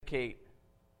communicate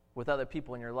with other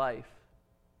people in your life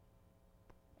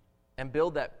and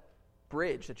build that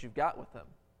bridge that you've got with them.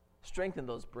 Strengthen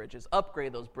those bridges,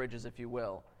 upgrade those bridges, if you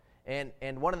will.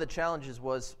 And one of the challenges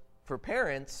was for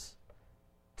parents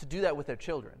to do that with their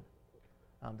children,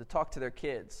 to talk to their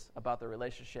kids about their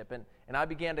relationship. And I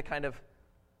began to kind of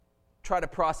try to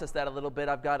process that a little bit.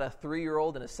 I've got a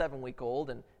 3-year-old and a 7-week-old,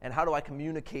 and how do I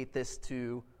communicate this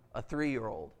to a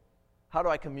 3-year-old? How do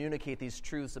I communicate these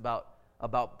truths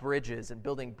about bridges and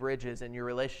building bridges and your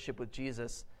relationship with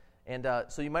Jesus? And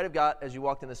so you might have got, as you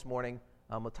walked in this morning,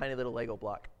 a tiny little Lego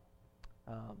block.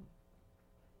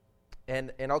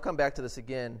 And I'll come back to this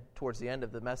again towards the end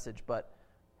of the message, but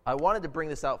I wanted to bring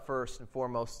this out first and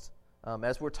foremost.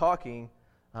 As we're talking,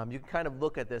 you can kind of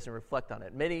look at this and reflect on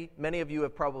it. Many of you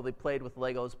have probably played with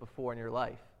Legos before in your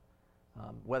life,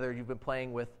 whether you've been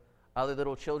playing with other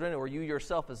little children or you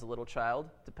yourself as a little child,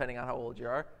 depending on how old you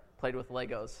are, played with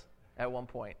Legos at one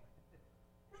point.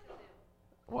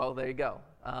 Well, there you go.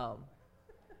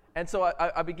 And so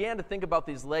I began to think about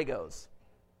these Legos.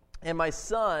 And my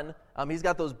son, he's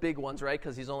got those big ones, right,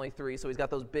 because he's only 3, so he's got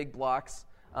those big blocks.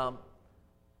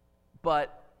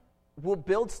 But we'll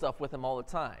build stuff with him all the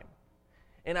time.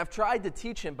 And I've tried to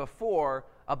teach him before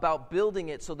about building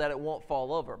it so that it won't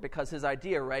fall over, because his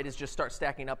idea, right, is just start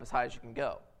stacking up as high as you can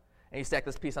go. And you stack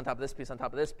this piece on top of this piece on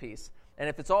top of this piece. And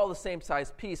if it's all the same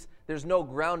size piece, there's no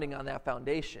grounding on that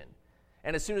foundation.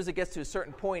 And as soon as it gets to a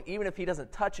certain point, even if he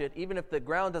doesn't touch it, even if the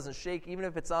ground doesn't shake, even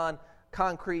if it's on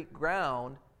concrete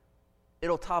ground,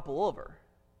 it'll topple over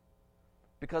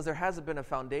because there hasn't been a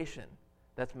foundation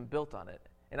that's been built on it.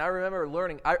 And I remember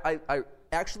learning, I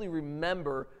actually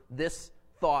remember this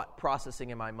thought processing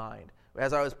in my mind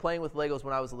as I was playing with Legos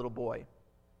when I was a little boy,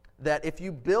 that if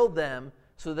you build them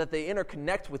so that they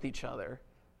interconnect with each other,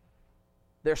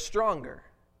 they're stronger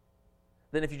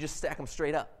than if you just stack them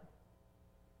straight up.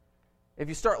 If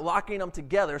you start locking them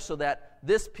together so that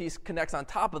this piece connects on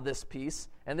top of this piece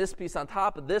and this piece on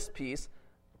top of this piece,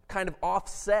 kind of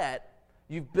offset,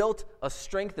 you've built a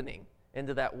strengthening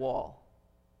into that wall.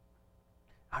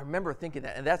 I remember thinking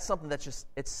that, and that's something that's just,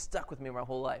 it's stuck with me my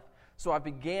whole life. So I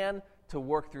began to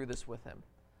work through this with him.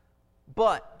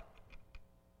 But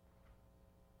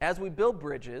as we build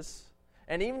bridges,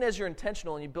 and even as you're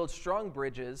intentional and you build strong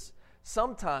bridges,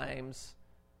 sometimes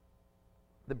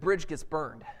the bridge gets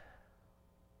burned.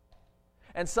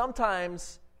 And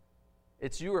sometimes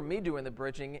it's you or me doing the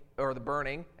bridging or the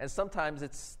burning, and sometimes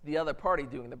it's the other party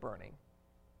doing the burning.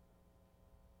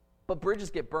 But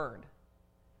bridges get burned.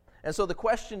 And so the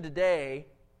question today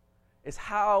is,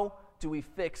 how do we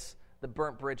fix the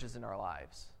burnt bridges in our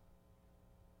lives?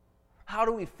 How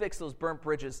do we fix those burnt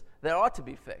bridges that ought to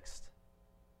be fixed?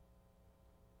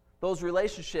 Those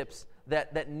relationships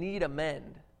that need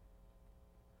amend.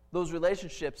 Those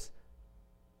relationships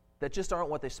that just aren't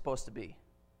what they're supposed to be.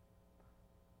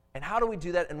 And how do we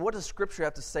do that? And what does Scripture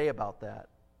have to say about that?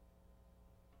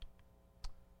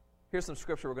 Here's some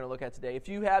Scripture we're going to look at today. If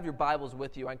you have your Bibles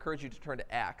with you, I encourage you to turn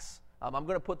to Acts. I'm going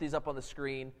to put these up on the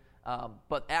screen,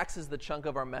 but Acts is the chunk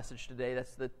of our message today.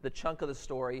 That's the chunk of the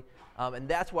story, and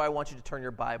that's why I want you to turn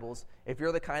your Bibles. If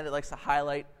you're the kind that likes to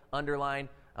highlight, underline,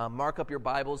 mark up your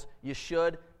Bibles, you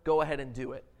should go ahead and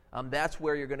do it. That's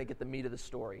where you're going to get the meat of the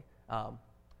story.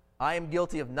 I am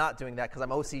guilty of not doing that because I'm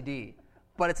OCD,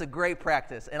 but it's a great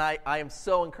practice, and I am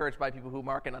so encouraged by people who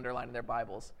mark and underline in their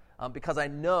Bibles because I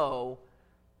know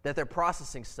that they're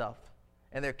processing stuff,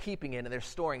 and they're keeping it, and they're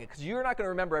storing it, because you're not going to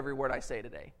remember every word I say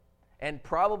today, and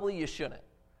probably you shouldn't,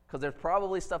 because there's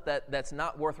probably stuff that's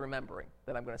not worth remembering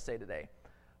that I'm going to say today,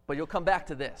 but you'll come back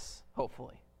to this,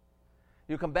 hopefully.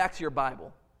 You'll come back to your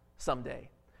Bible someday.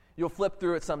 You'll flip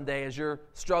through it someday as you're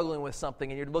struggling with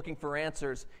something, and you're looking for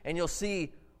answers, and you'll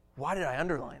see, why did I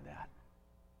underline that?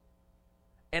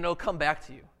 And it'll come back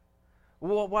to you.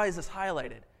 Well, why is this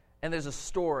highlighted? And there's a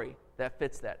story that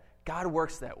fits that. God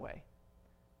works that way.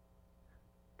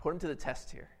 Put him to the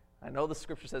test here. I know the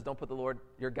Scripture says don't put the Lord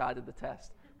your God to the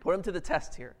test. Put him to the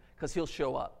test here, because he'll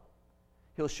show up.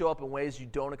 He'll show up in ways you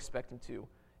don't expect him to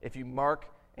if you mark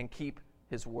and keep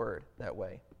his word that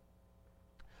way.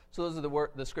 So those are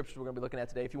the Scriptures we're going to be looking at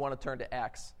today. If you want to turn to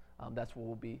Acts, that's what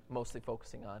we'll be mostly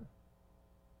focusing on.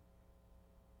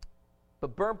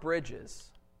 But burnt bridges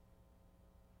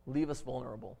leave us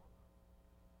vulnerable.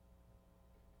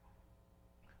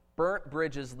 Burnt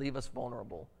bridges leave us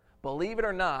vulnerable. Believe it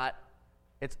or not,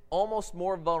 it's almost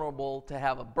more vulnerable to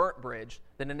have a burnt bridge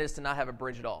than it is to not have a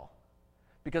bridge at all.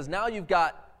 Because now you've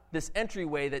got this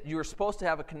entryway that you're supposed to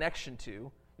have a connection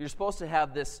to. You're supposed to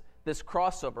have this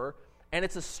crossover, And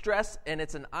it's a stress, and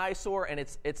it's an eyesore, and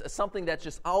it's something that's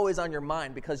just always on your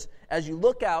mind, because as you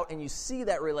look out and you see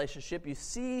that relationship, you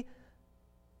see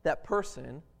that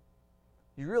person,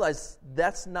 you realize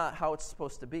that's not how it's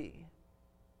supposed to be.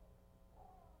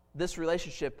 This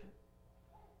relationship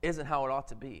isn't how it ought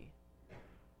to be.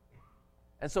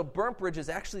 And so burnt bridges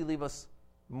actually leave us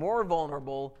more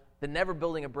vulnerable than never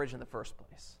building a bridge in the first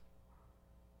place.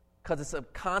 Because it's a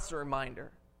constant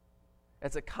reminder.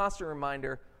 It's a constant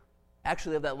reminder,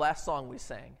 actually, of that last song we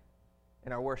sang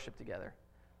in our worship together,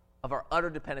 of our utter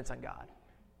dependence on God,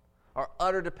 our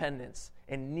utter dependence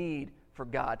and need for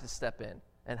God to step in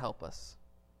and help us.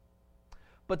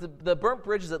 But the burnt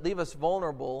bridges that leave us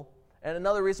vulnerable, and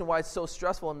another reason why it's so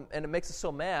stressful and it makes us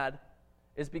so mad,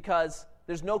 is because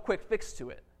there's no quick fix to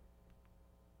it.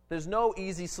 There's no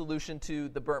easy solution to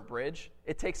the burnt bridge.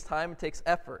 It takes time, it takes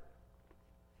effort.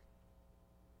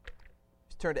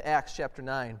 Let's turn to Acts chapter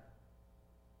 9.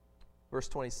 Verse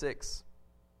 26.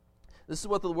 This is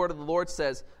what the word of the Lord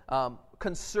says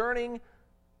concerning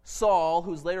Saul,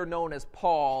 who's later known as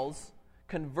Paul's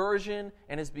conversion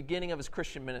and his beginning of his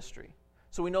Christian ministry.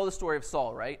 So we know the story of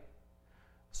Saul, right?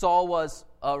 Saul was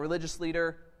a religious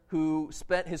leader who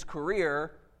spent his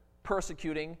career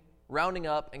persecuting, rounding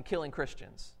up, and killing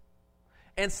Christians.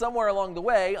 And somewhere along the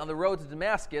way, on the road to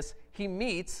Damascus, he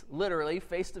meets, literally,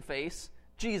 face to face,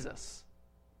 Jesus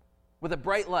with a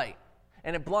bright light.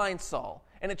 And it blinds Saul,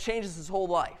 and it changes his whole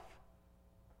life.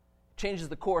 It changes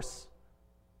the course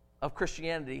of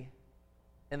Christianity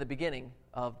in the beginning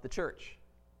of the church.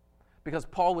 Because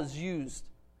Paul was used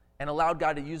and allowed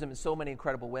God to use him in so many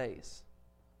incredible ways.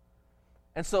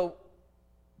 And so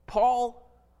Paul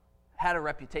had a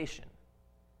reputation.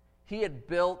 He had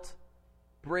built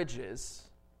bridges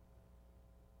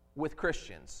with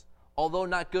Christians, although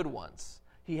not good ones.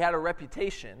 He had a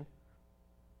reputation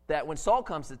that when Saul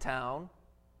comes to town,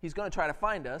 he's going to try to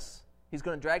find us, he's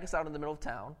going to drag us out in the middle of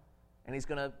town, and he's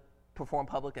going to perform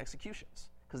public executions,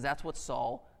 because that's what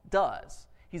Saul does.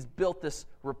 He's built this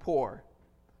rapport.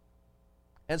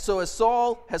 And so as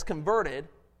Saul has converted,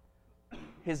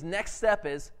 his next step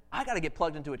is, I got to get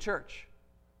plugged into a church.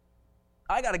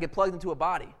 I got to get plugged into a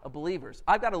body of believers.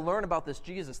 I've got to learn about this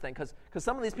Jesus thing, because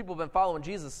some of these people have been following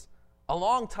Jesus a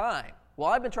long time. Well,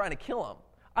 I've been trying to kill him.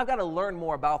 I've got to learn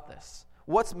more about this.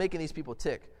 What's making these people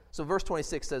tick? So verse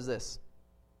 26 says this.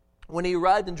 When he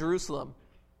arrived in Jerusalem,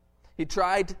 he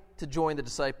tried to join the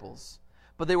disciples,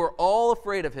 but they were all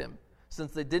afraid of him,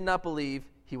 since they did not believe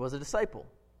he was a disciple.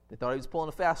 They thought he was pulling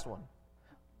a fast one.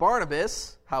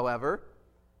 Barnabas, however,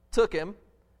 took him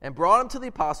and brought him to the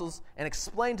apostles and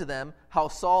explained to them how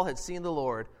Saul had seen the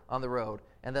Lord on the road,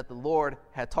 and that the Lord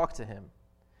had talked to him,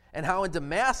 and how in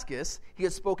Damascus he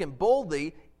had spoken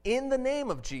boldly in the name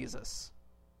of Jesus.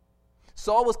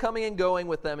 Saul was coming and going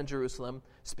with them in Jerusalem,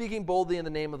 speaking boldly in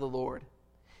the name of the Lord.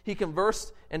 He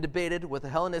conversed and debated with the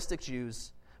Hellenistic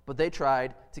Jews, but they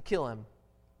tried to kill him.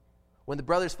 When the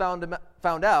brothers found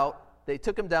out, they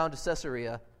took him down to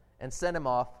Caesarea and sent him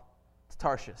off to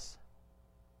Tarshish.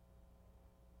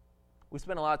 We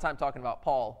spent a lot of time talking about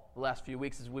Paul the last few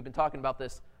weeks as we've been talking about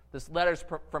this letters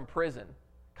from prison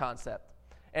concept.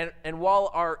 And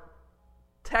while our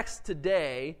text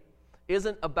today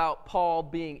isn't about Paul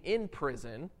being in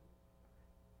prison,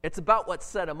 it's about what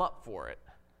set him up for it.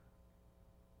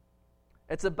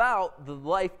 It's about the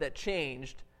life that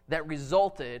changed, that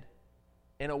resulted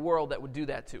in a world that would do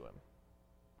that to him.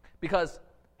 Because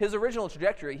his original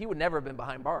trajectory, he would never have been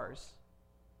behind bars.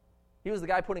 He was the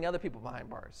guy putting other people behind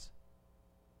bars.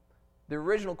 The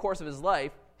original course of his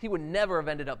life, he would never have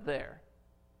ended up there.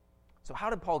 So how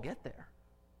did Paul get there?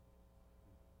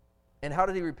 And how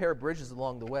did he repair bridges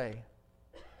along the way?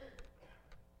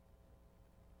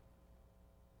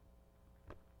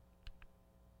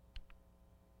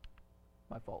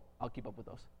 My fault. I'll keep up with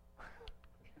those.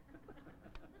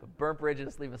 But burnt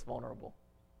bridges leave us vulnerable.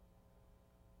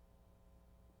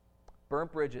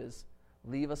 Burnt bridges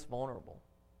leave us vulnerable.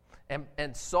 And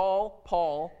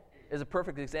Paul, is a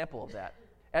perfect example of that.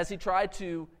 As he tried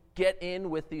to get in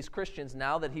with these Christians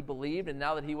now that he believed and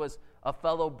now that he was a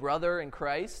fellow brother in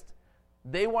Christ,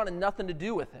 they wanted nothing to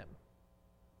do with him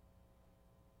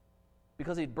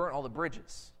because he'd burnt all the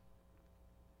bridges.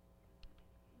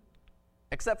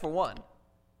 Except for one,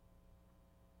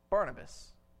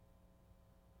 Barnabas.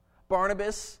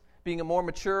 Barnabas, being a more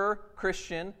mature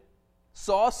Christian,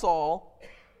 saw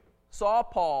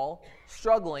Paul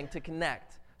struggling to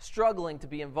connect, struggling to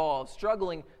be involved,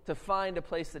 struggling to find a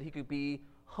place that he could be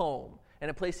home,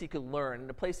 and a place he could learn, and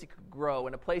a place he could grow,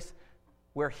 and a place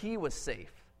where he was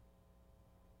safe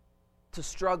to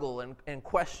struggle and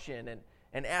question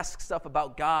and ask stuff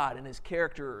about God and his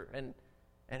character and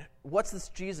And what's this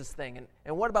Jesus thing?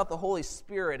 And what about the Holy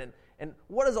Spirit? And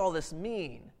what does all this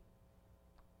mean?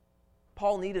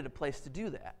 Paul needed a place to do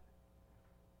that.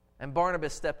 And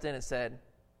Barnabas stepped in and said,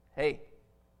 hey,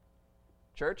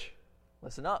 church,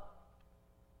 listen up.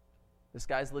 This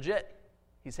guy's legit.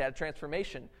 He's had a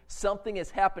transformation. Something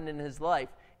has happened in his life,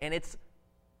 and it's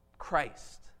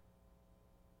Christ.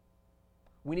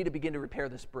 We need to begin to repair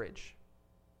this bridge.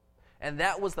 And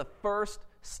that was the first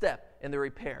step in the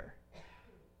repair.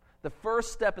 The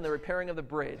first step in the repairing of the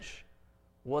bridge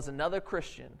was another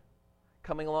Christian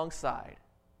coming alongside,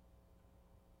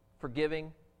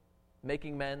 forgiving,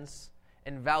 making amends,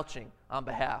 and vouching on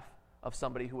behalf of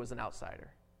somebody who was an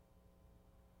outsider.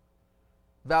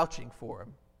 Vouching for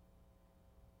him.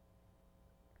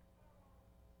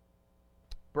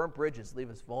 Burnt bridges leave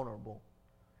us vulnerable,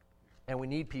 and we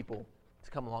need people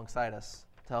to come alongside us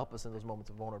to help us in those moments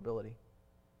of vulnerability.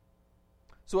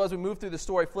 So as we move through the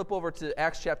story, flip over to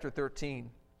Acts chapter 13.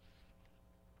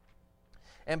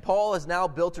 And Paul has now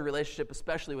built a relationship,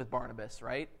 especially with Barnabas,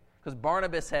 right? Because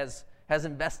Barnabas has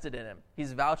invested in him.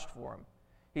 He's vouched for him.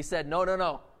 He said,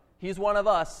 no, he's one of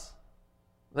us.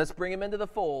 Let's bring him into the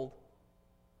fold.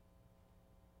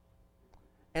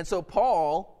 And so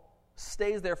Paul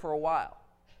stays there for a while.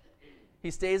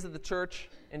 He stays at the church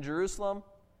in Jerusalem,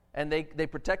 and they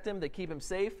protect him, they keep him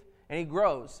safe, and he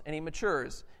grows, and he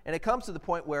matures. And it comes to the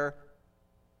point where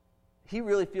he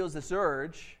really feels this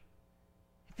urge,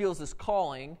 he feels this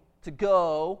calling to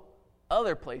go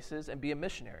other places and be a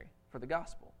missionary for the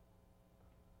gospel.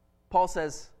 Paul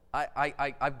says,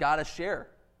 I've got to share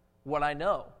what I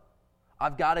know.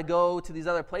 I've got to go to these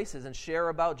other places and share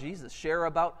about Jesus, share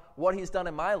about what he's done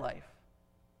in my life.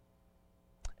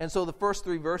 And so the first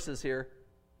 3 verses here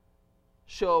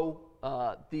show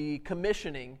the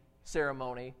commissioning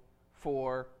ceremony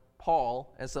for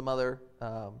Paul and some other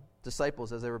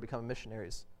disciples as they were becoming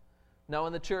missionaries. Now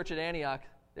in the church at Antioch,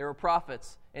 there were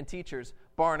prophets and teachers.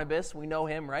 Barnabas, we know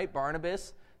him, right?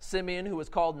 Barnabas. Simeon, who was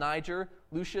called Niger.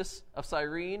 Lucius of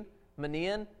Cyrene.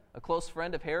 Manaen, a close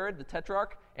friend of Herod, the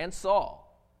Tetrarch. And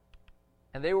Saul.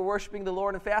 And they were worshiping the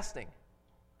Lord and fasting.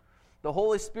 The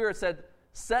Holy Spirit said,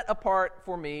 set apart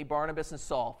for me Barnabas and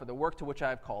Saul for the work to which I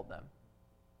have called them.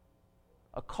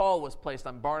 A call was placed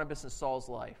on Barnabas and Saul's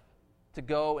life to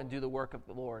go and do the work of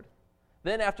the Lord.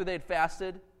 Then after they'd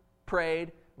fasted,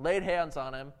 prayed, laid hands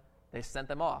on him, they sent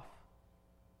them off.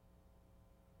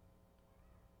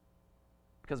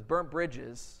 Because burnt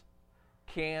bridges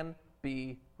can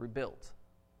be rebuilt.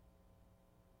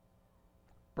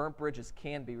 Burnt bridges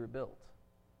can be rebuilt.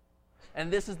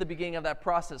 And this is the beginning of that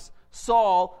process.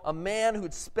 Saul, a man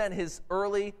who'd spent his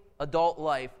early adult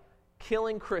life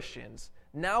killing Christians,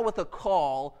 now with a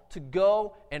call to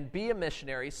go and be a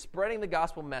missionary, spreading the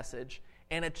gospel message,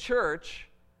 and a church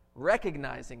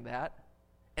recognizing that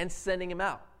and sending him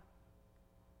out.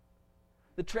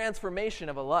 The transformation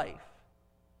of a life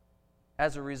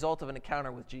as a result of an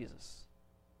encounter with Jesus.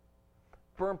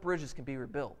 Burnt bridges can be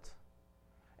rebuilt.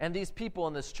 And these people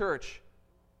in this church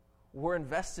were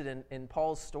invested in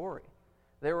Paul's story.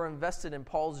 They were invested in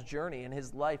Paul's journey and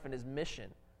his life and his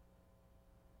mission.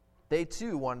 They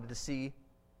too wanted to see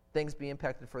things be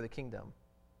impacted for the kingdom.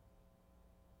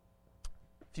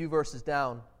 A few verses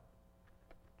down,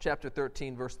 chapter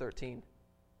 13, verse 13.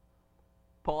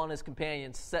 Paul and his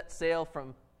companions set sail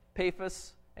from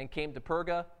Paphos and came to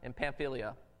Perga and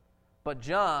Pamphylia. But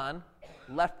John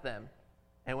left them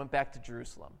and went back to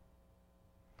Jerusalem.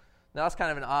 Now that's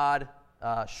kind of an odd,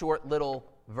 short little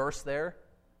verse there.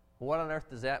 What on earth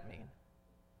does that mean?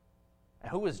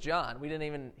 And who is John? We didn't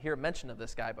even hear mention of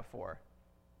this guy before.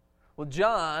 Well,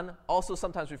 John, also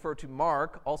sometimes referred to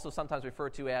Mark, also sometimes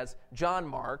referred to as John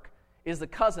Mark, is the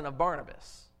cousin of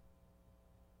Barnabas.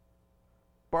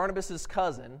 Barnabas'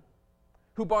 cousin,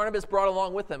 who Barnabas brought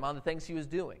along with him on the things he was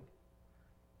doing.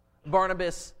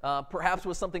 Barnabas perhaps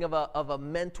was something of a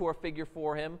mentor figure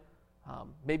for him.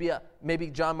 Maybe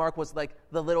John Mark was like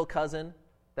the little cousin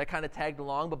that kind of tagged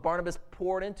along, but Barnabas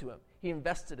poured into him. He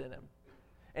invested in him.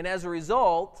 And as a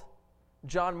result,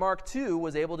 John Mark too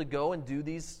was able to go and do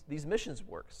these missions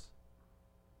works.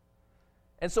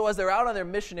 And so as they're out on their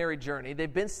missionary journey,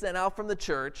 they've been sent out from the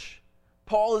church.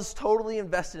 Paul is totally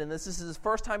invested in this. This is his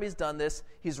first time he's done this.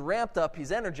 He's ramped up.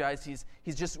 He's energized.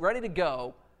 He's just ready to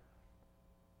go.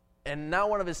 And now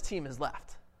one of his team has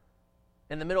left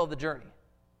in the middle of the journey.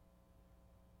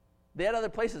 They had other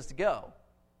places to go.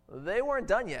 They weren't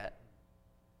done yet.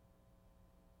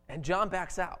 And John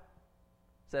backs out.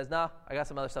 Says, nah, I got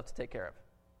some other stuff to take care of.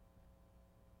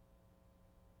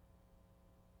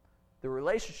 The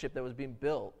relationship that was being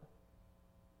built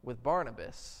with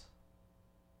Barnabas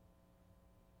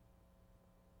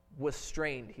was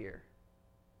strained here.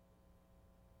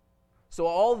 So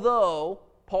although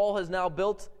Paul has now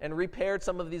built and repaired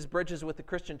some of these bridges with the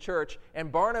Christian church,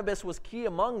 and Barnabas was key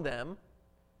among them,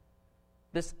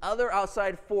 this other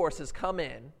outside force has come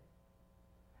in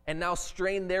and now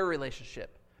strained their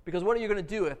relationship. Because what are you going to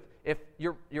do if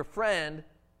your friend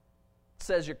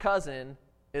says your cousin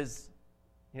is,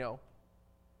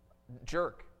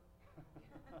 jerk?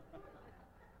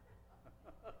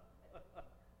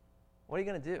 What are you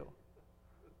going to do?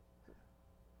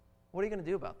 What are you going to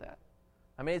do about that?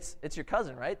 I mean, it's your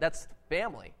cousin, right? That's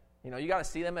family. You got to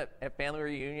see them at family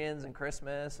reunions and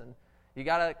Christmas, and you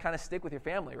got to kind of stick with your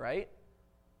family, right?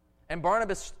 And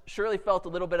Barnabas surely felt a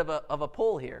little bit of a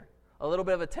pull here, a little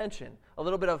bit of a tension, a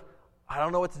little bit of, I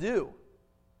don't know what to do.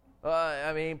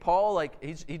 Paul,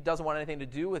 he doesn't want anything to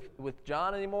do with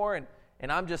John anymore,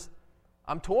 and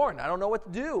I'm torn. I don't know what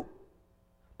to do.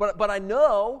 But I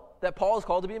know that Paul is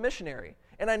called to be a missionary,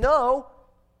 and I know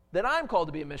that I'm called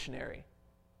to be a missionary.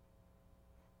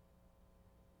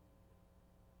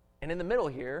 And in the middle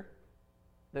here,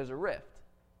 there's a rift.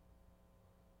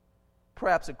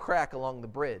 Perhaps a crack along the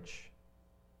bridge.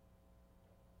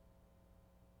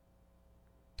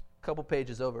 A couple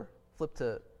pages over. Flip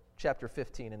to chapter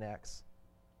 15 in Acts.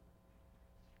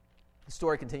 The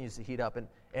story continues to heat up,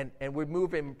 and we're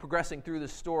moving, progressing through the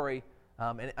story.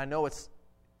 And I know it's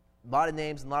a lot of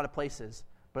names and a lot of places,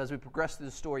 but as we progress through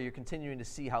the story, you're continuing to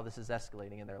see how this is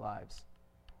escalating in their lives.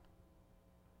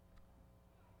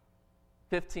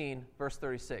 15, verse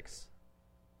 36.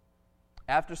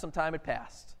 After some time had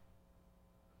passed,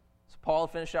 so Paul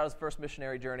had finished out his first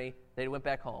missionary journey. They went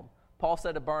back home. Paul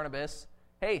said to Barnabas,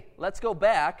 hey, let's go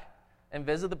back and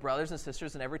visit the brothers and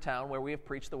sisters in every town where we have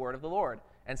preached the word of the Lord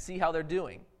and see how they're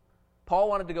doing. Paul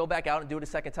wanted to go back out and do it a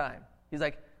second time. He's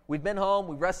like, we've been home,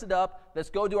 we've rested up, let's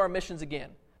go do our missions again.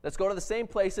 Let's go to the same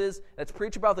places, let's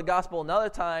preach about the gospel another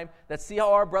time, let's see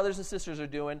how our brothers and sisters are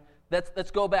doing,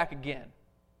 let's go back again.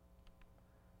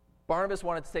 Barnabas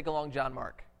wanted to take along John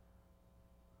Mark.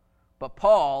 But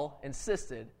Paul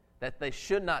insisted that they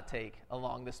should not take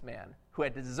along this man who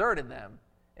had deserted them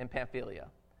in Pamphylia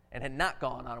and had not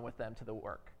gone on with them to the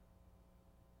work.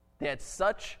 They had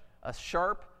such a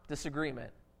sharp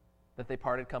disagreement that they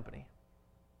parted company.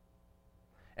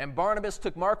 And Barnabas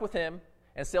took Mark with him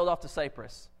and sailed off to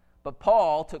Cyprus. But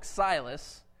Paul took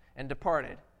Silas and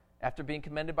departed after being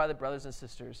commended by the brothers and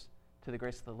sisters to the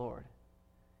grace of the Lord.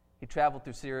 He traveled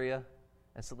through Syria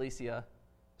and Cilicia,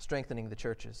 strengthening the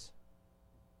churches.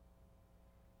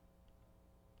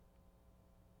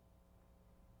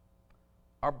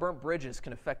 Our burnt bridges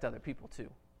can affect other people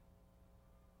too.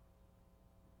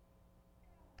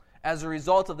 As a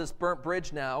result of this burnt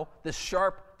bridge now, this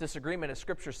sharp disagreement, as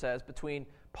Scripture says, between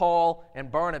Paul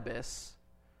and Barnabas,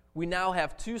 we now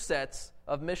have two sets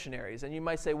of missionaries. And you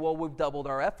might say, well, we've doubled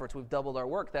our efforts, we've doubled our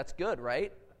work. That's good,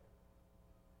 right?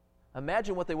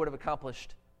 Imagine what they would have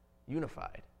accomplished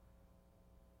unified.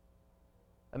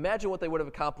 Imagine what they would have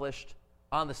accomplished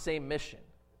on the same mission.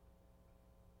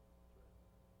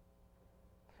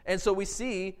 And so we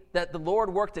see that the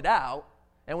Lord worked it out,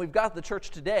 and we've got the church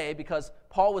today because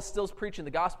Paul was still preaching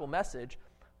the gospel message,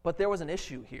 but there was an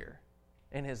issue here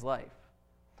in his life.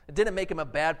 It didn't make him a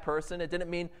bad person. It didn't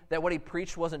mean that what he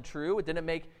preached wasn't true. It didn't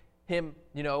make him,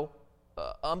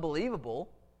 unbelievable.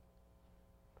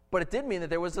 But it did mean that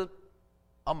there was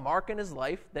a mark in his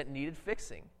life that needed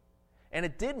fixing. And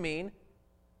it did mean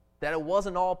that it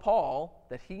wasn't all Paul,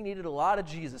 that he needed a lot of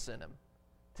Jesus in him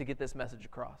to get this message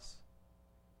across.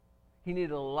 He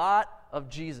needed a lot of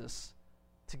Jesus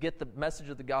to get the message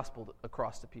of the gospel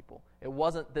across to people. It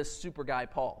wasn't this super guy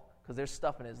Paul, because there's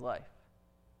stuff in his life.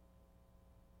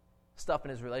 Stuff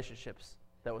in his relationships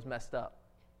that was messed up.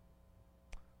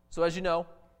 So as you know,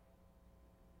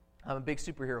 I'm a big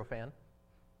superhero fan.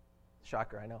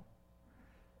 Shocker, I know.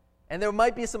 And there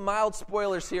might be some mild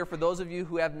spoilers here for those of you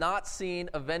who have not seen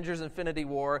Avengers Infinity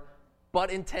War, but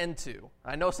intend to.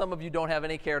 I know some of you don't have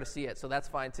any care to see it, so that's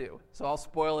fine too. So I'll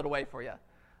spoil it away for you.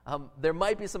 There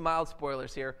might be some mild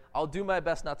spoilers here. I'll do my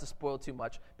best not to spoil too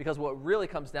much, because what really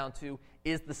comes down to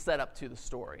is the setup to the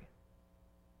story.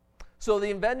 So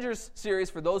the Avengers series,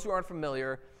 for those who aren't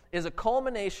familiar, is a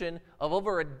culmination of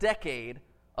over a decade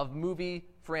of movie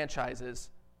franchises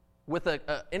with an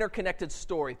interconnected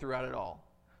story throughout it all.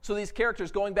 So these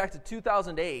characters, going back to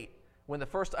 2008, when the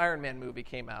first Iron Man movie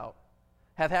came out,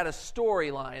 have had a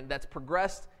storyline that's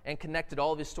progressed and connected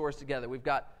all of these stories together. We've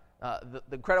got the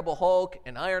Incredible Hulk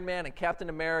and Iron Man and Captain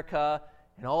America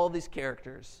and all of these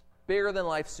characters,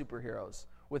 bigger-than-life superheroes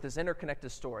with this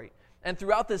interconnected story. And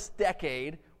throughout this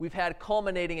decade, we've had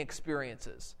culminating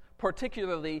experiences,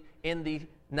 particularly in the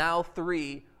now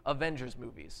 3 Avengers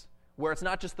movies. where it's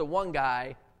not just the one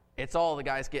guy, it's all the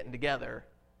guys getting together,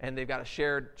 and they've got a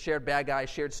shared bad guy,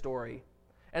 shared story.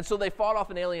 And so they fought off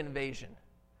an alien invasion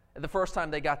the first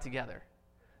time they got together.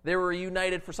 They were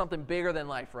united for something bigger than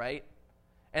life, right?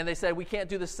 And they said, we can't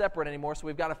do this separate anymore, so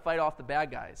we've got to fight off the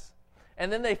bad guys.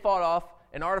 And then they fought off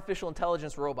an artificial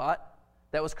intelligence robot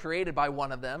that was created by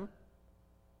one of them.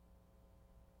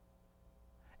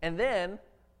 And then,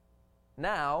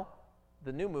 now,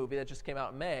 the new movie that just came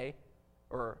out in May,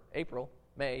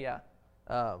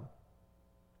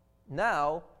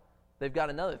 now they've got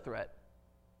another threat,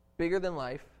 bigger than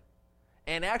life.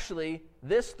 And actually,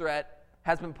 this threat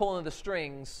has been pulling the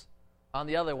strings on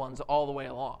the other ones all the way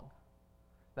along.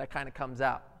 That kind of comes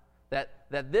out.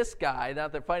 That this guy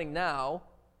that they're fighting now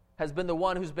has been the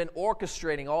one who's been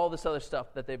orchestrating all this other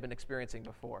stuff that they've been experiencing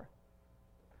before.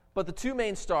 But the two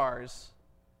main stars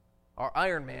are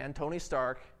Iron Man, Tony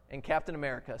Stark, and Captain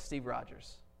America, Steve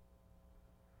Rogers.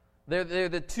 They're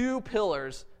the two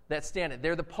pillars that stand it.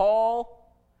 They're the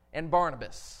Paul and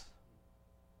Barnabas.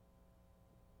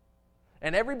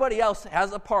 And everybody else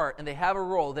has a part, and they have a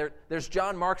role. There's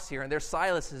John Mark's here, and there's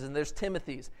Silas's, and there's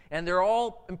Timothy's. And they're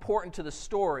all important to the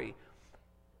story.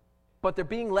 But they're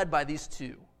being led by these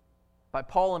two, by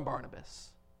Paul and Barnabas.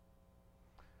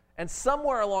 And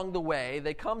somewhere along the way,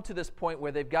 they come to this point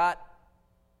where they've got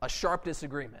a sharp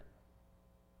disagreement.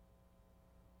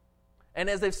 And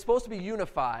as they're supposed to be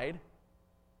unified,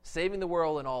 saving the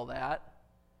world and all that,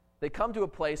 they come to a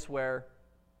place where,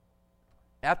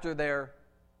 after their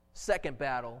second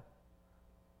battle,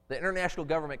 the international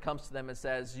government comes to them and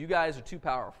says, you guys are too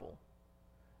powerful.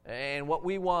 And what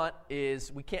we want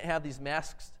is, we can't have these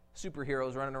masked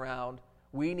superheroes running around.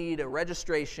 We need a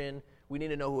registration. We need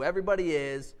to know who everybody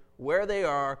is, where they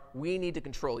are. We need to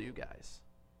control you guys.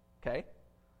 Okay?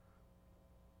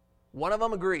 One of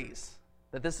them agrees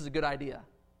that this is a good idea.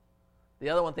 The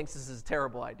other one thinks this is a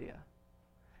terrible idea.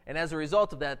 And as a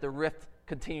result of that, the rift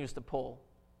continues to pull.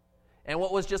 And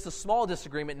what was just a small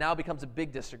disagreement now becomes a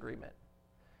big disagreement.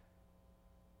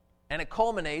 And it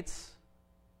culminates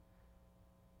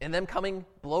in them coming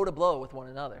blow to blow with one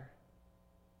another,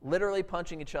 literally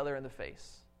punching each other in the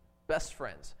face. Best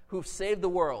friends who've saved the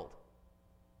world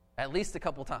at least a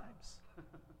couple times.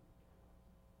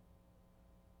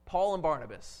 Paul and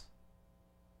Barnabas,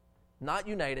 not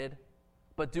united,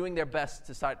 but doing their best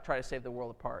to try to save the world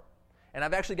apart. And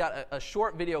I've actually got a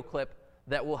short video clip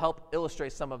that will help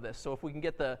illustrate some of this. So if we can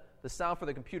get the sound for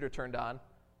the computer turned on,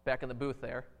 back in the booth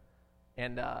there,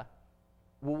 and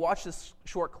we'll watch this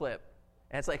short clip.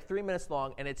 And it's like 3 minutes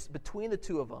long, and it's between the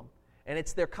two of them. And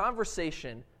it's their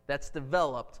conversation that's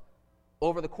developed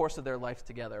over the course of their life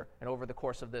together and over the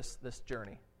course of this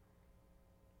journey.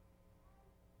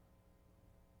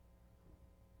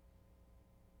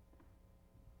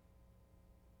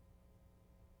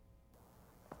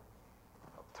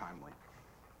 Timely.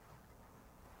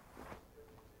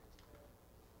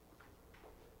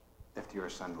 FDR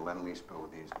signed the Lend-Lease Bill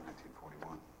with these in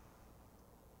 1941.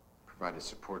 Provided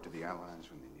support to the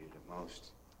Allies when they needed it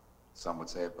most. Some would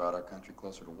say it brought our country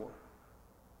closer to war.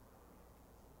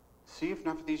 See, if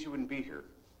not for these, you wouldn't be here.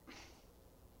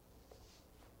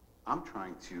 I'm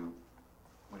trying to,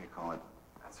 what do you call it?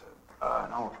 That's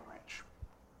an olive branch.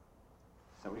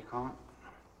 Is that what you call it?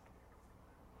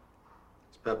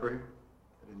 Is Pepper here?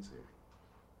 I didn't see her.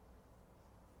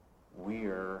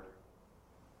 We're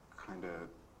kind of,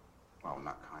 well,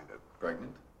 not kind of.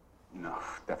 Pregnant? No,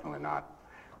 definitely not.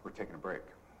 We're taking a break.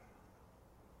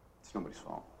 It's nobody's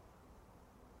fault.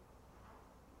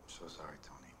 I'm so sorry,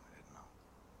 Tony. I didn't know.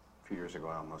 A few years ago,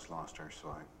 I almost lost her, so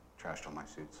I trashed all my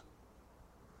suits.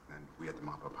 Then we had to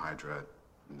mop up Hydra,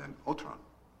 and then Ultron.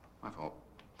 My fault.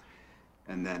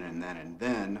 And then, I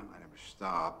never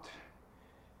stopped.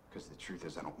 Because the truth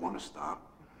is, I don't want to stop.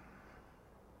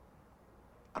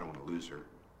 I don't want to lose her.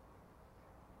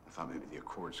 I thought maybe the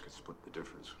Accords could split the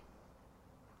difference.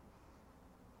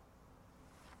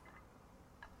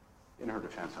 In her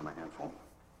defense, I'm a handful.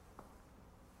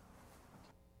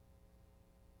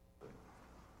 But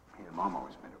your mom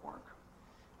always made it work.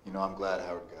 You know, I'm glad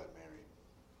Howard got married.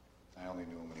 I only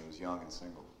knew him when he was young and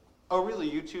single. Oh, really?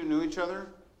 You two knew each other?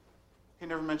 He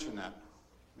never mentioned that.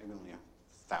 Maybe only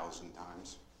 1,000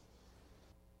 times.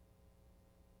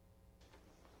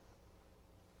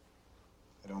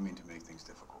 I don't mean to make things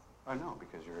difficult. I know,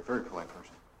 because you're a very polite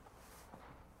person.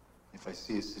 If I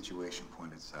see a situation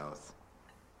pointed south,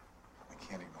 I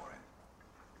can't ignore it.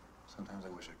 Sometimes I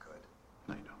wish I could.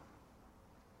 No, you don't.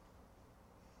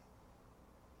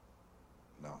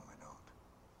 No, I don't.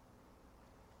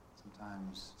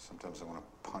 Sometimes I want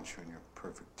to punch you in your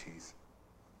perfect teeth.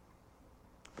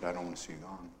 But I don't want to see you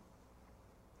gone.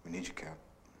 We need you, Cap.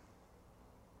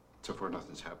 So far,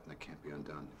 nothing's happened that can't be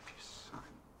undone if you sign.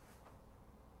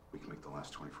 We can make the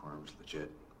last 24 hours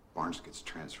legit. Barnes gets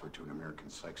transferred to an American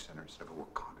psych center instead of a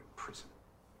Wakandan prison.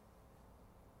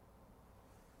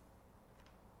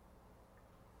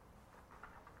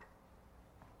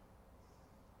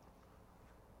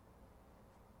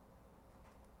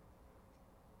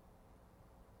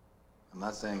 I'm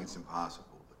not saying it's impossible,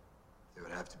 but there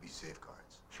would have to be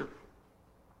safeguards. Sure.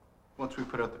 Once we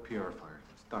put out the PR fire,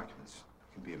 these documents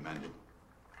can be amended.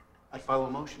 I'd file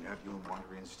a motion to have you and Wanda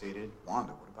reinstated.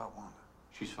 Wanda? What about Wanda?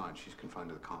 She's fine. She's confined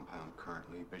to the compound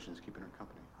currently. Vision's keeping her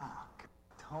company. Ah,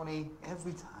 Tony,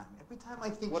 every time I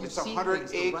think What, you it's see 100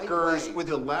 things the right acres way. with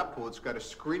a lap pool. It's got a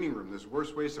screening room. There's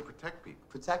worse ways to protect people.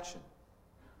 Protection.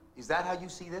 Is that how you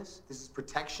see this? This is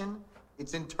protection?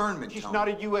 It's internment, She's Tony. not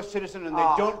a U.S. citizen, and they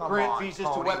Oh, don't come grant on, visas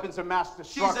Tony. to weapons of mass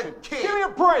destruction. She's a kid. Give me a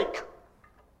break!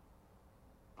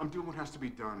 I'm doing what has to be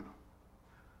done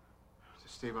to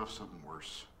stave off something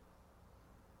worse.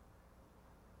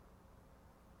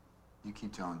 You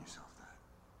keep telling yourself that.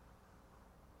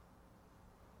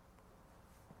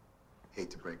 Hate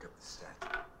to break up the set.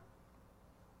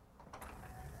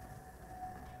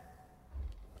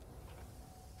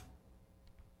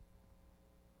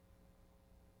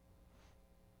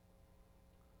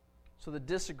 So the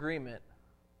disagreement,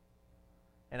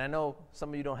 and I know some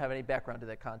of you don't have any background to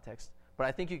that context, but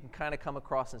I think you can kind of come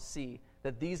across and see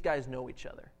that these guys know each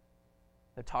other.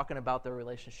 They're talking about their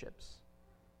relationships.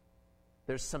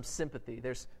 There's some sympathy.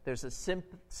 There's a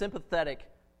sympathetic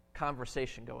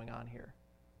conversation going on here.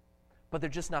 But they're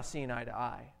just not seeing eye to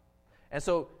eye. And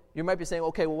so you might be saying,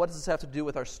 okay, well, what does this have to do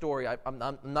with our story?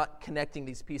 I'm not connecting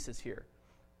these pieces here.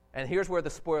 And here's where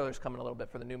the spoilers come in a little bit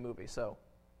for the new movie, so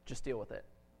just deal with it.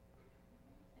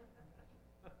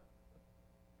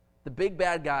 The big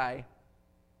bad guy,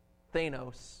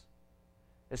 Thanos,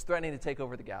 is threatening to take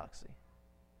over the galaxy.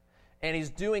 And he's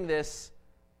doing this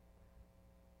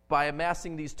by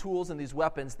amassing these tools and these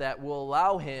weapons that will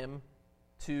allow him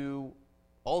to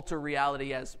alter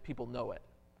reality as people know it.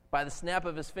 By the snap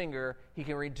of his finger, he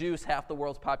can reduce half the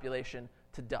world's population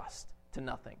to dust, to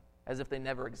nothing, as if they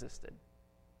never existed.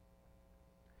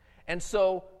 And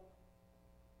so,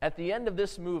 at the end of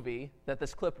this movie that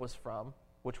this clip was from,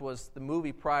 which was the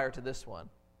movie prior to this one,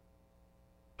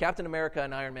 Captain America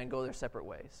and Iron Man go their separate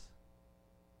ways,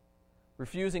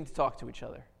 refusing to talk to each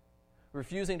other,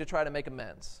 refusing to try to make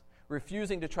amends,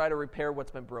 refusing to try to repair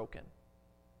what's been broken.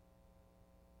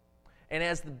 And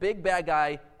as the big bad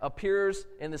guy appears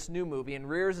in this new movie and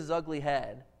rears his ugly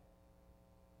head,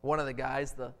 one of the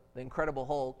guys, the Incredible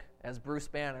Hulk, as Bruce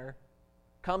Banner,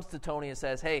 comes to Tony and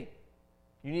says, hey,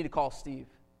 you need to call Steve.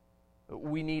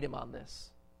 We need him on this.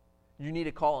 You need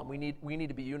to call him. We need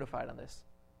to be unified on this.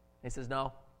 And he says,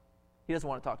 no, he doesn't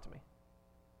want to talk to me.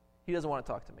 He doesn't want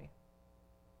to talk to me.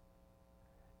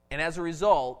 And as a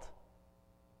result,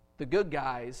 the good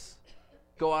guys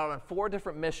go out on 4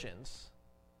 different missions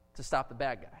to stop the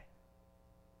bad guy.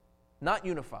 Not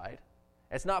unified.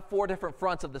 It's not 4 different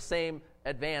fronts of the same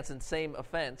advance and same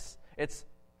offense. It's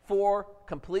 4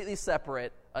 completely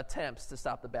separate attempts to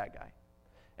stop the bad guy.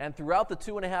 And throughout the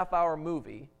 2.5-hour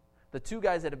movie, the 2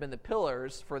 guys that have been the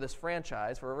pillars for this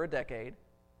franchise for over a decade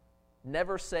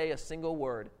never say a single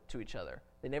word to each other.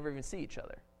 They never even see each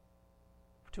other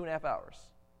for 2.5 hours.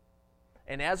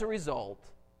 And as a result,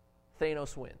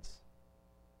 Thanos wins.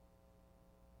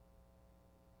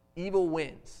 Evil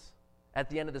wins at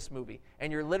the end of this movie.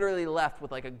 And you're literally left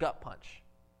with like a gut punch.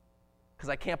 Because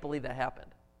I can't believe that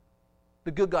happened.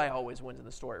 The good guy always wins in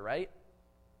the story, right?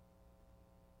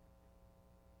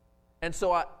 And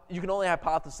so you can only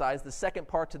hypothesize the second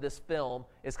part to this film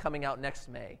is coming out next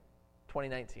May,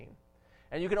 2019.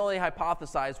 And you can only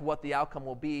hypothesize what the outcome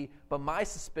will be, but my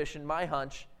suspicion, my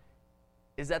hunch,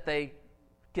 is that they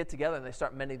get together and they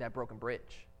start mending that broken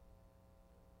bridge.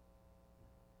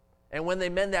 And when they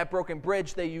mend that broken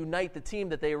bridge, they unite the team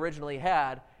that they originally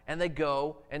had, and they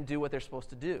go and do what they're supposed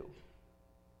to do.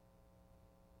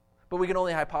 But we can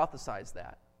only hypothesize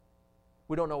that.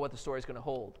 We don't know what the story's going to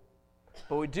hold.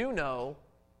 But we do know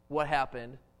what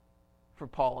happened for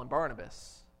Paul and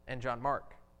Barnabas and John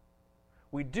Mark.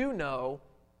 We do know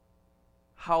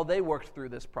how they worked through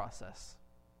this process.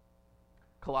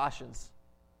 Colossians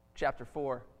chapter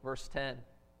 4, verse 10.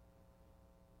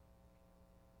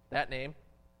 That name,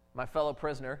 my fellow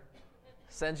prisoner,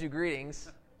 sends you greetings,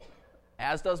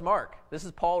 as does Mark. This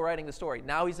is Paul writing the story.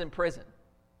 Now he's in prison.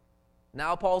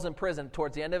 Now Paul's in prison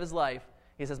towards the end of his life.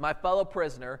 He says, my fellow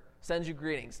prisoner sends you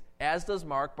greetings, as does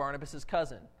Mark, Barnabas'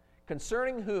 cousin,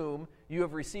 concerning whom you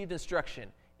have received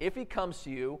instruction. If he comes to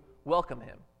you, welcome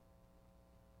him.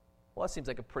 Well, that seems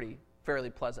like a fairly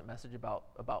pleasant message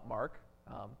about Mark.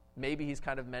 Maybe he's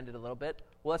kind of mended a little bit.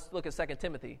 Well, let's look at 2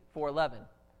 Timothy 4:11.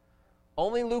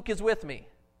 Only Luke is with me.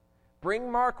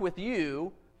 Bring Mark with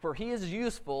you, for he is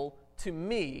useful to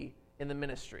me in the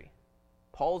ministry.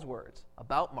 Paul's words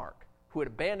about Mark, who had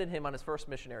abandoned him on his first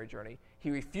missionary journey.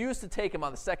 He refused to take him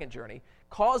on the second journey,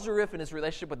 caused a rift in his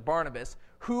relationship with Barnabas,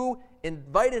 who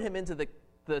invited him into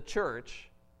the church.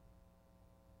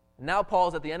 Now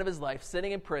Paul's at the end of his life,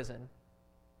 sitting in prison.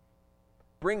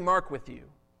 Bring Mark with you,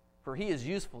 for he is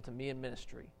useful to me in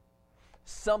ministry.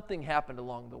 Something happened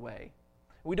along the way.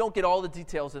 We don't get all the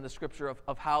details in the scripture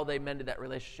of how they mended that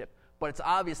relationship, but it's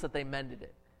obvious that they mended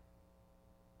it.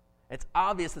 It's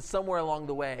obvious that somewhere along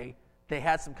the way, they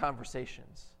had some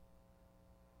conversations.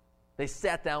 They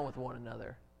sat down with one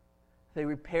another. They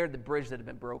repaired the bridge that had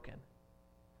been broken.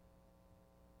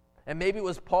 And maybe it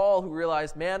was Paul who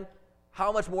realized, man,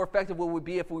 how much more effective would we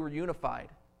be if we were unified?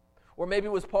 Or maybe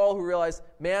it was Paul who realized,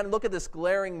 man, look at this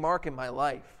glaring mark in my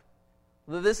life.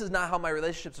 This is not how my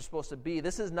relationships are supposed to be.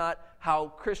 This is not how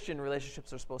Christian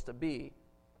relationships are supposed to be.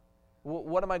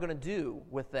 What am I going to do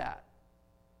with that?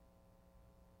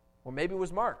 Or maybe it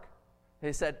was Mark.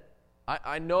 He said,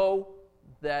 I know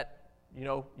that,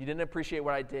 you didn't appreciate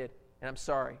what I did, and I'm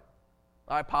sorry.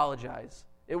 I apologize.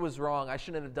 It was wrong. I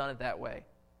shouldn't have done it that way.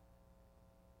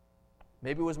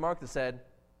 Maybe it was Mark that said,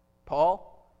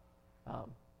 Paul,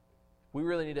 we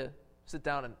really need to sit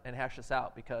down and hash this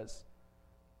out because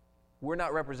we're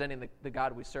not representing the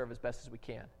God we serve as best as we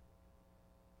can.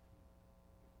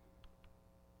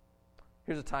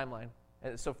 Here's a timeline.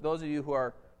 And so for those of you who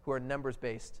are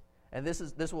numbers-based, and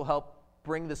this will help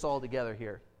bring this all together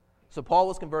here. So Paul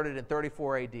was converted in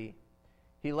 34 AD.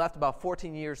 He left about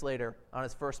 14 years later on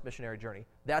his first missionary journey.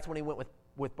 That's when he went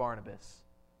with Barnabas.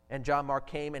 And John Mark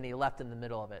came and he left in the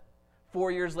middle of it. 4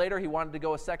 years later, he wanted to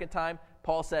go a second time.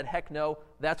 Paul said, heck no.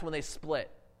 That's when they split.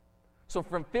 So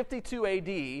from 52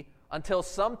 AD until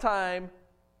sometime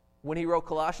when he wrote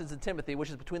Colossians and Timothy, which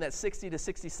is between that 60 to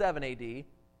 67 AD,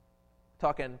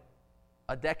 talking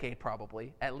a decade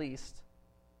probably, at least,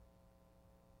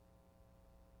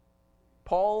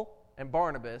 Paul and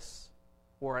Barnabas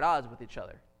were at odds with each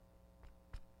other.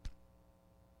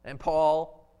 And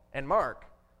Paul and Mark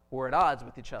were at odds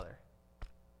with each other.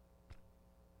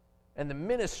 And the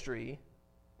ministry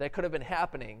that could have been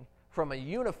happening from a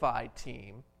unified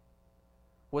team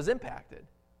was impacted.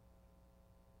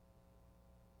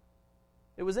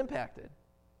 It was impacted.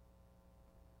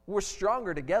 We're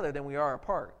stronger together than we are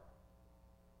apart.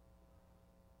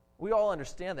 We all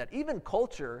understand that. Even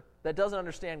culture that doesn't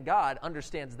understand God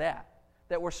understands that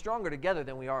we're stronger together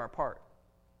than we are apart.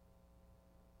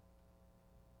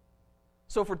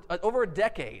 So for over a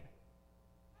decade,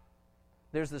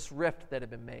 there's this rift that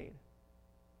had been made.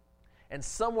 And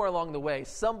somewhere along the way,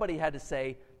 somebody had to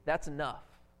say, that's enough.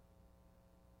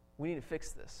 We need to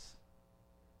fix this.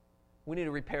 We need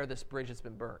to repair this bridge that's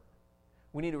been burnt.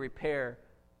 We need to repair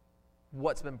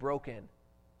what's been broken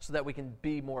so that we can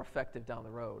be more effective down the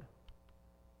road.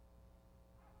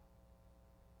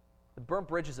 The burnt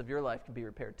bridges of your life can be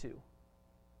repaired too.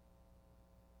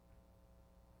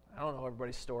 I don't know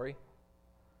everybody's story.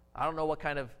 I don't know what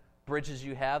kind of bridges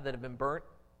you have that have been burnt.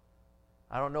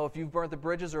 I don't know if you've burnt the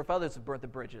bridges or if others have burnt the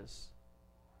bridges.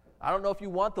 I don't know if you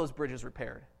want those bridges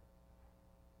repaired.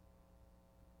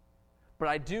 But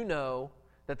I do know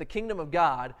that the kingdom of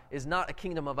God is not a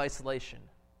kingdom of isolation.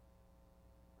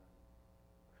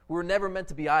 We're never meant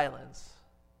to be islands.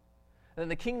 And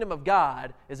the kingdom of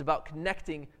God is about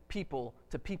connecting people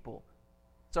to people.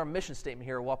 It's our mission statement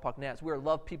here at wapaknaz. We are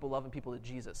love people, loving people to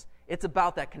Jesus. It's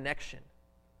about that connection.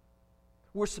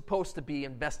 We're supposed to be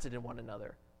invested in one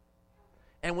another.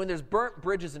 And when there's burnt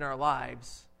bridges in our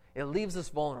lives, it leaves us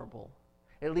vulnerable.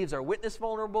 It leaves our witness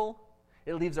vulnerable.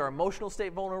 It leaves our emotional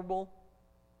state vulnerable.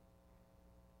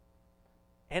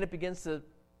 And it begins to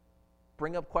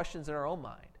bring up questions in our own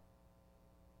mind.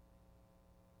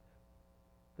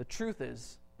 The truth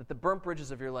is that the burnt bridges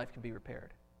of your life can be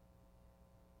repaired,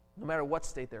 no matter what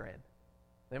state they're in.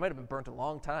 They might have been burnt a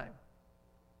long time.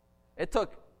 It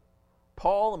took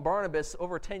Paul and Barnabas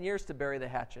over 10 years to bury the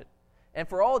hatchet. And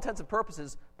for all intents and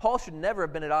purposes, Paul should never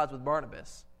have been at odds with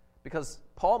Barnabas, because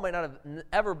Paul might not have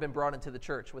ever been brought into the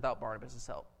church without Barnabas'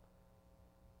 help.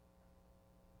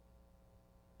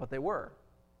 But they were.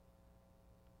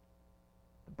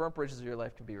 The burnt bridges of your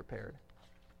life can be repaired.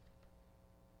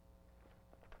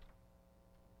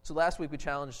 So last week we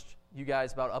challenged you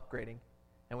guys about upgrading,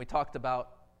 and we talked about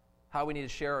how we need to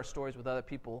share our stories with other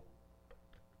people,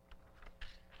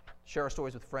 share our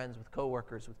stories with friends, with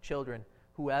coworkers, with children,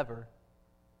 whoever.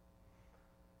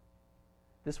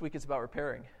 This week it's about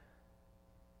repairing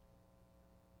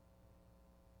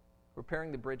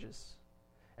the bridges.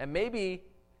 And maybe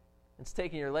it's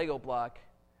taking your Lego block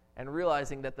and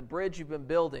realizing that the bridge you've been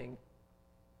building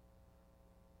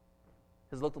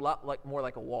has looked a lot more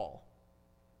like a wall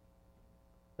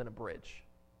than a bridge.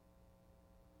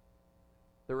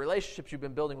 The relationships you've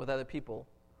been building with other people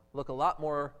look a lot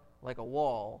more like a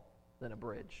wall than a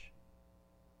bridge.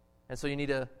 And so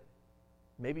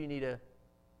maybe you need to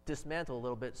dismantle a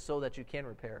little bit so that you can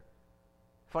repair.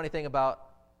 Funny thing about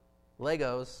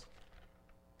Legos,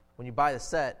 when you buy the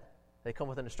set, they come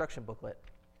with an instruction booklet.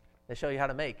 They show you how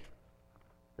to make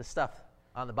the stuff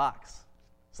on the box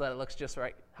so that it looks just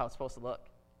right how it's supposed to look.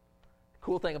 The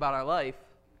cool thing about our life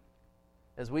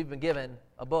is we've been given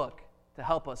a book to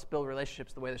help us build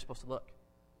relationships the way they're supposed to look.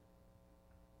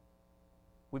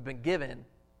 We've been given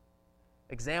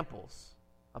examples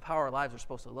of how our lives are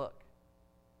supposed to look.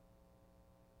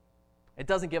 It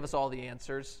doesn't give us all the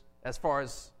answers as far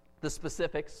as the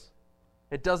specifics.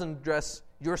 It doesn't address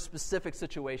your specific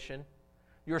situation,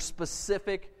 your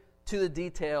specific to the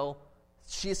detail.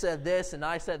 She said this and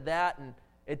I said that, and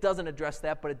it doesn't address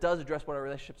that, but it does address what our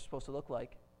relationship is supposed to look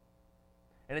like.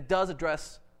 And it does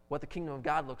address what the kingdom of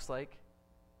God looks like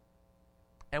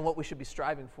and what we should be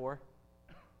striving for.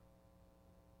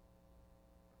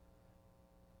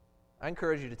 I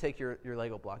encourage you to take your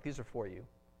Lego block. These are for you.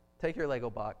 Take your Lego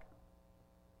block,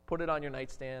 put it on your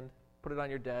nightstand, put it on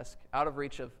your desk, out of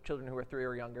reach of children who are 3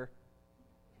 or younger.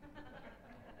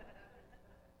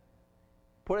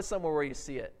 Put it somewhere where you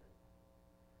see it.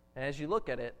 And as you look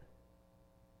at it,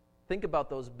 think about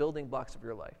those building blocks of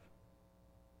your life.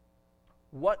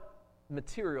 What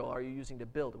material are you using to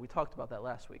build? We talked about that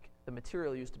last week. The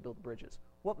material used to build bridges.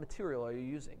 What material are you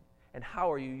using? And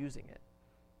how are you using it?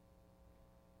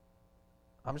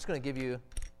 I'm just going to give you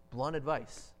blunt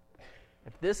advice.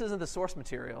 If this isn't the source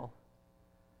material,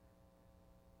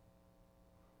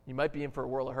 you might be in for a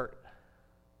world of hurt.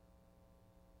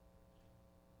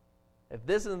 If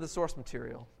this isn't the source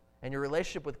material and your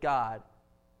relationship with God,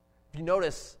 if you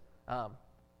notice,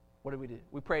 what did we do?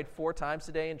 We prayed 4 times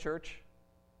today in church.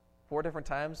 4 different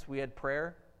times we had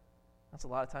prayer. That's a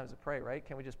lot of times to pray, right?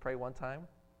 Can't we just pray one time?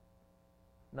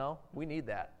 No, we need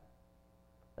that.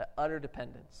 That utter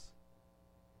dependence.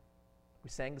 We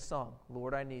sang the song,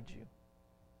 Lord, I need you.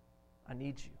 I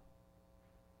need you.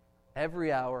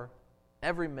 Every hour,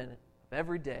 every minute of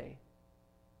every day.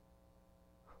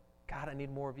 God, I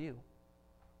need more of you.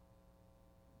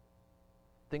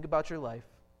 Think about your life.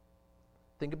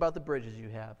 Think about the bridges you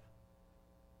have.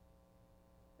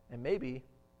 And maybe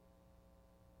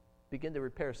begin to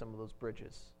repair some of those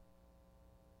bridges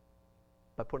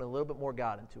by putting a little bit more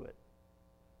God into it.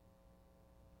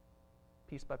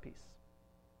 Piece by piece.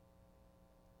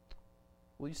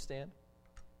 Will you stand?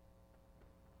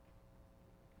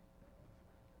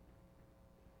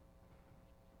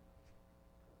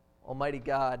 Almighty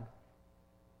God,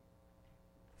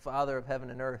 Father of heaven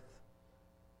and earth,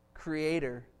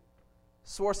 Creator,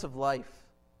 source of life,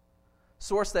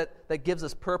 source that gives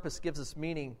us purpose, gives us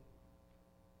meaning,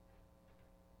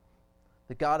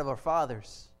 the God of our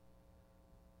fathers.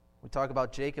 We talk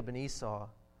about Jacob and Esau.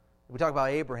 We talk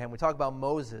about Abraham. We talk about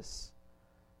Moses.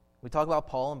 We talk about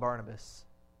Paul and Barnabas.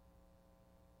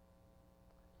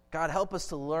 God, help us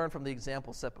to learn from the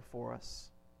example set before us.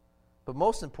 But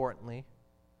most importantly,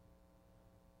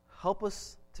 help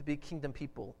us to be kingdom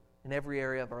people in every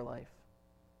area of our life.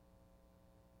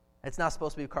 It's not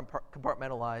supposed to be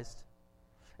compartmentalized.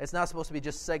 It's not supposed to be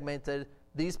just segmented.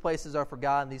 These places are for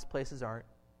God and these places aren't.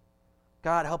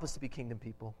 God, help us to be kingdom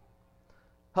people.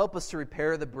 Help us to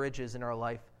repair the bridges in our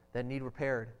life that need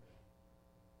repaired.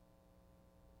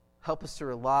 Help us to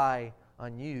rely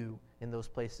on you in those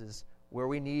places where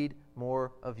we need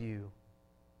more of you.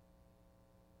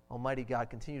 Almighty God,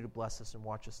 continue to bless us and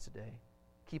watch us today.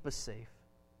 Keep us safe.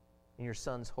 In your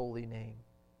Son's holy name,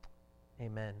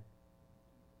 amen.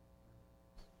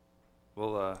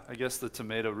 Well, I guess the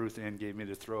tomato Ruth Ann gave me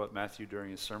to throw at Matthew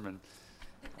during his sermon,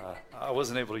 I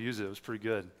wasn't able to use it. It was pretty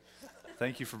good.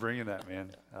 Thank you for bringing that, man.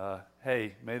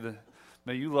 Hey,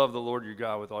 may you love the Lord your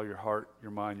God with all your heart,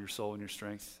 your mind, your soul, and your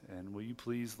strength. And will you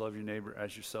please love your neighbor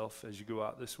as yourself as you go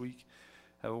out this week?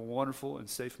 Have a wonderful and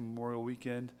safe Memorial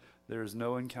weekend. There is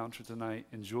no encounter tonight.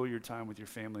 Enjoy your time with your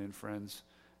family and friends.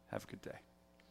 Have a good day.